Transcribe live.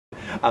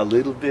A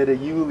little bit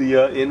of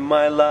Yulia in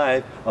my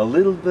life, a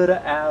little bit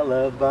of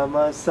Alla by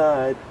my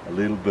side, a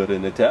little bit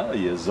of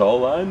Natalia is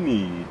all I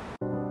need.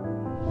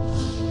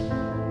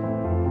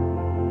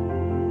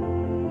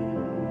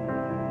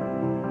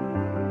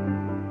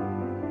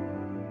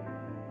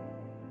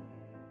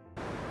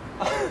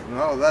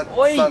 No, that's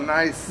Oi. a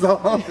nice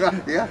song.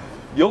 Yeah.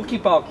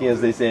 Yolki-palki,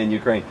 as they say in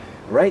Ukraine,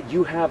 right?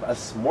 You have a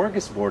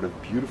smorgasbord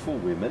of beautiful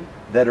women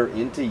that are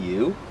into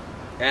you,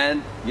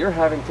 and you're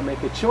having to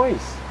make a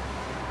choice.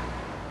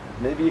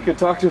 Maybe you could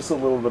talk to us a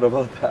little bit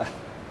about that.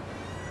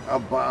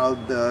 About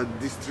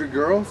these three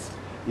girls?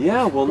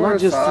 Yeah, well, not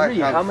course, just I three.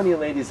 have- How many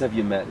ladies have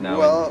you met now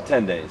Well, in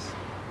 10 days?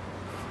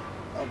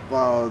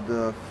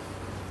 About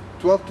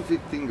 12 to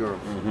 15 girls.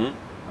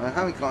 Mm-hmm. I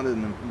haven't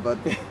counted them, but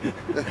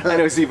I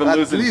know, it's even at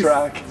losing least-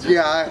 track.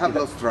 Yeah, I have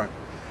lost track.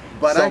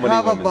 But So I many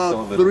have women, so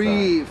about little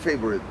three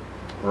favorite.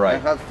 Right. I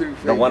have three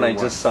favorite The one I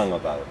ones. just sung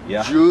about.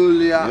 Yeah.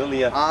 Julia,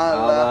 Julia,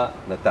 Alla, Alla,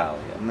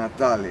 Natalia.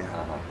 Natalia.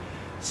 Uh-huh.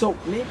 So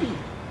maybe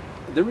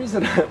the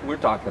reason we're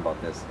talking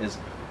about this is,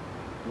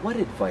 what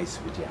advice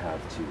would you have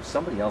to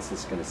somebody else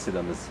that's going to sit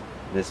on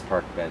this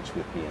park bench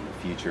with me in the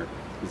future?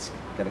 Is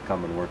going to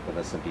come and work with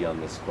us and be on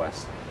this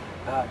quest.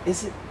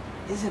 Is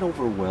it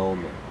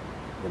overwhelming,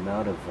 the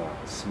amount of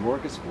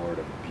smorgasbord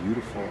of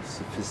beautiful,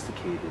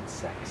 sophisticated,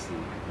 sexy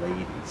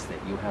ladies that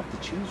you have to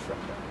choose from?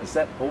 Is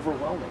that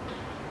overwhelming?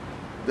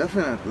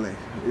 Definitely.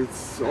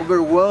 It's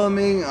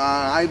overwhelming.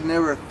 I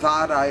never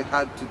thought I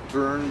had to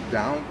turn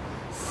down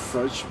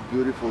such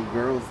beautiful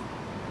girls,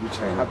 which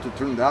I have to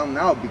turn down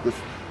now because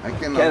I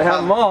cannot Can't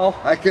have them all.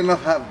 I cannot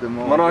have them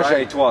all. Menage a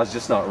right? trois is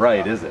just not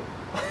right, is it?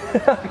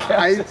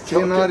 I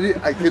cannot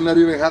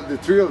even have the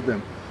three of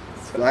them.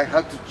 So I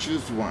have to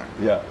choose one.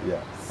 Yeah,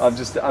 yeah.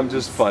 I'm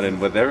just funning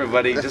with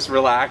everybody. Just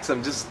relax.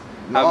 I'm just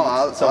No,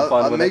 having some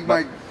fun I'll with make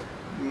it.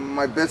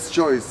 my best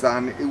choice,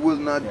 and it will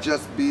not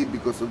just be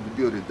because of the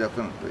beauty.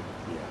 Definitely,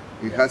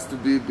 it has to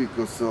be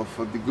because of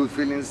the good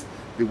feelings,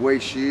 the way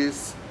she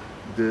is,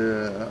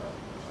 the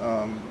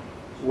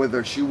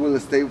whether she will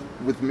stay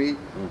with me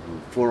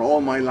for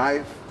all my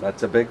life.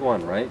 That's a big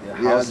one, right?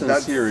 How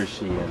sincere is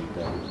she,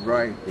 and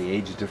right. the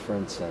age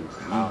difference, and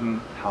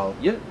how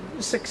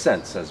sixth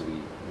sense, as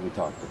we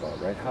talked about,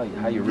 right?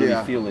 How you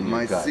really feel in your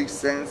my gut, sixth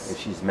sense. if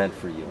she's meant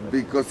for you.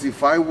 Because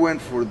if I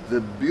went for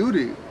the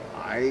beauty,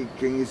 I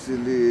can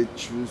easily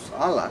choose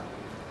Alla,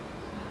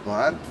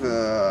 but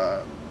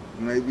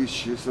maybe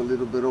she's a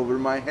little bit over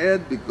my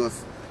head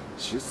because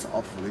she's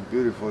awfully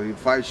beautiful.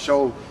 If I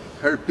show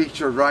her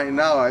picture right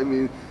now, I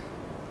mean,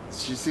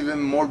 she's even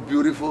more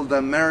beautiful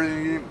than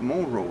Marilyn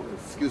Monroe.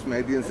 Excuse me,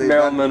 I didn't say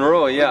Marilyn that.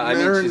 Monroe, yeah. I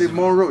mean, Marilyn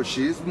Monroe,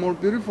 she's more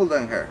beautiful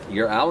than her.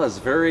 Your Alla's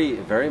very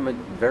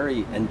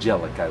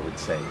angelic, I would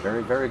say.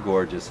 Very, very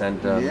gorgeous,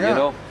 and Yeah, you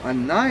know,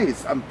 and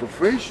nice and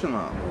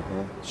professional.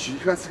 She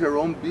has her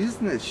own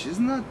business. She's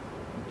not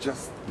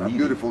just a Needy.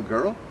 beautiful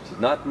girl. she's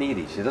not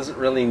needy. She doesn't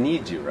really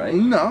need you, right?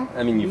 No.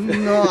 I mean, you.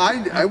 No,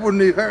 I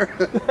wouldn't need her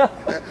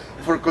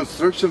for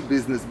construction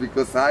business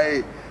because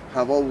I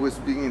have always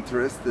been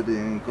interested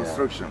in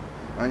construction,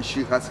 and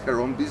she has her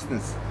own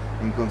business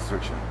in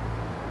construction.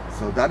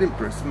 So that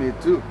impressed me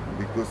too,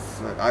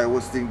 because I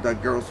always think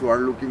that girls who are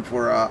looking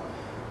for a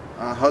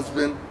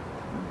husband,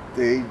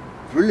 they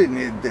really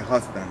need the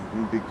husband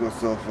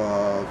because of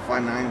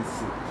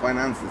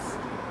finances.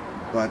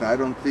 But I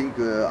don't think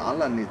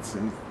Alla needs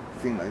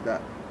anything like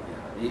that.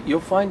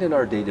 You'll find in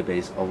our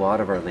database a lot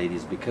of our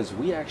ladies, because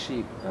we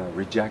actually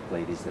reject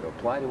ladies that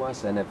apply to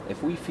us, and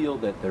if we feel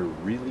that they're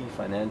really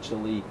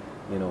financially,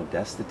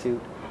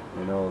 destitute,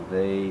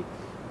 they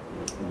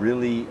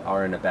really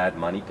are in a bad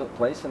money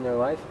place in their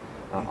life,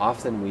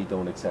 often we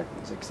don't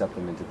accept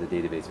them into the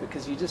database,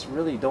 because you just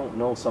really don't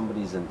know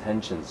somebody's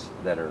intentions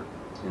that are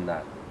in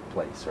that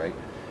place, right?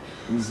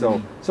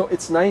 So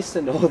it's nice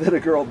to know that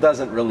a girl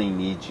doesn't really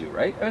need you,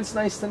 right? And it's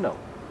nice to know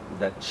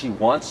that she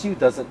wants you,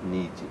 doesn't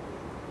need you,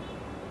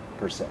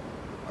 per se.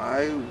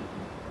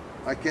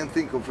 I can't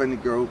think of any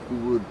girl who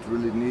would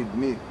really need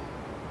me.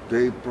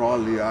 They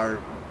probably are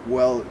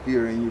well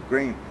here in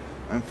Ukraine.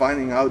 I'm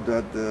finding out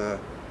that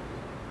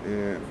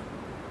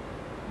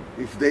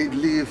if they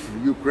leave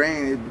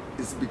Ukraine,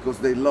 it's because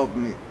they love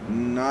me,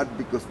 not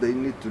because they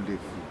need to leave.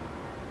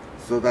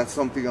 So that's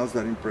something else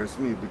that impressed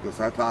me, because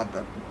I thought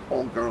that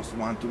all girls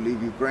want to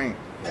leave Ukraine.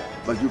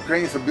 But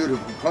Ukraine is a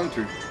beautiful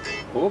country.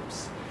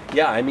 Oops.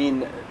 Yeah, I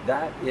mean,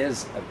 that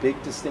is a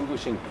big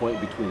distinguishing point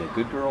between a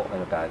good girl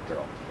and a bad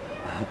girl.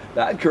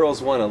 Bad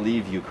girls want to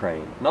leave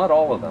Ukraine. Not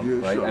all of them,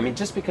 Yeah, right? sure. I mean,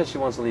 just because she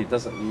wants to leave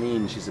doesn't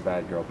mean she's a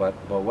bad girl. But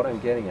what I'm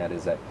getting at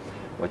is that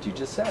what you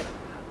just said.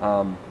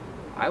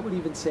 I would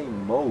even say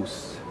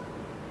most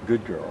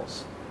good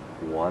girls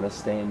want to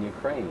stay in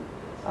Ukraine,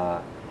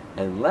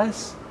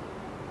 unless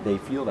they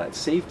feel that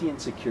safety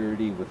and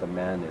security with a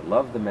man, they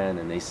love the man,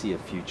 and they see a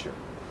future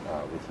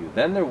with you.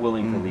 Then they're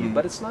willing to leave,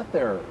 but it's not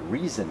their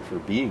reason for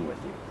being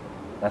with you.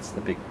 That's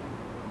the big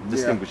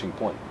distinguishing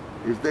point.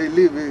 If they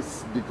leave,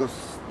 it's because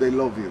they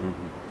love you.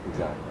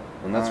 Exactly.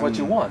 And that's what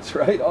you want,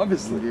 right?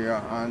 Obviously.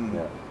 Yeah, and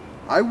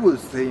I will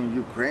stay in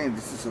Ukraine.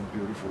 This is a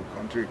beautiful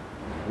country.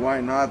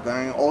 Why not?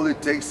 I mean, all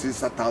it takes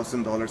is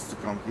 $1,000 to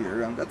come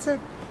here, and that's it.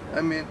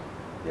 I mean,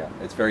 yeah,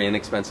 it's very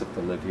inexpensive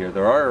to live here.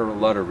 There are a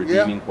lot of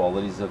redeeming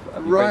qualities of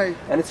Ukraine, right,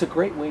 and it's a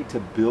great way to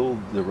build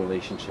the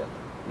relationship,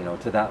 you know,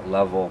 to that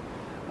level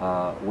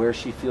where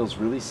she feels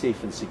really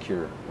safe and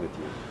secure with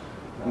you.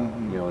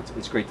 You know,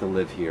 it's great to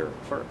live here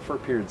for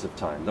periods of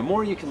time. The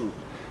more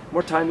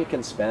time you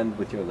can spend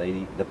with your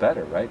lady, the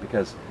better, right?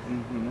 Because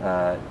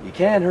you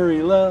can't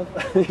hurry love.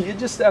 You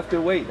just have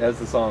to wait, as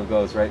the song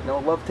goes, right? No,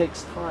 love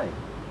takes time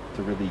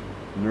to really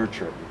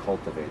nurture it and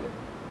cultivate it.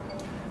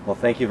 Well,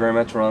 thank you very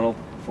much, Ronald,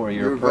 for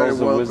your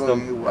pearls of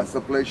wisdom. It was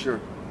a pleasure.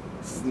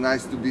 It's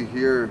nice to be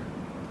here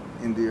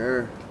in the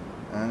air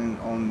and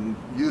on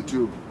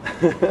YouTube.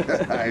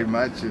 I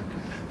imagine.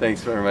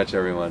 Thanks very much,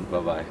 everyone.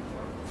 Bye-bye.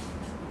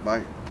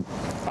 Bye.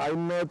 I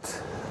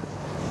met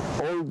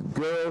all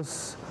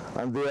girls,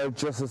 and they are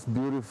just as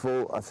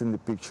beautiful as in the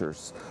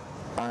pictures,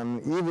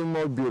 and even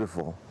more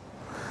beautiful,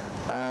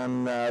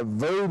 and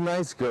very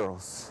nice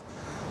girls.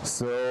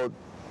 So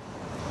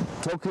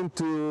talking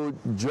to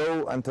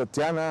Joe and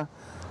Tatiana,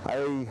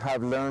 I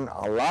have learned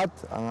a lot,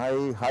 and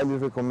I highly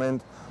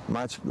recommend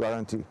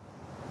Guaranty.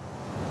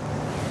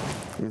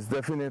 It's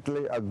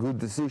definitely a good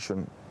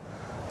decision,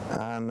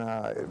 and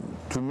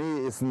to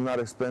me it's not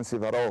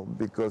expensive at all,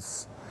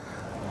 because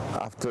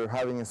after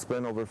having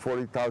spent over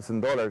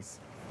 $40,000,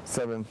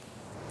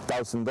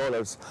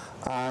 $7,000,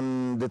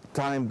 and the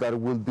time that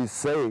will be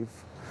saved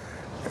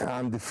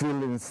and the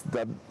feelings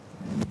that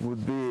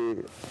would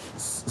be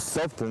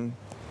softened,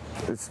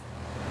 it's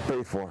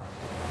paid for.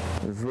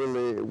 It's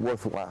really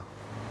worthwhile.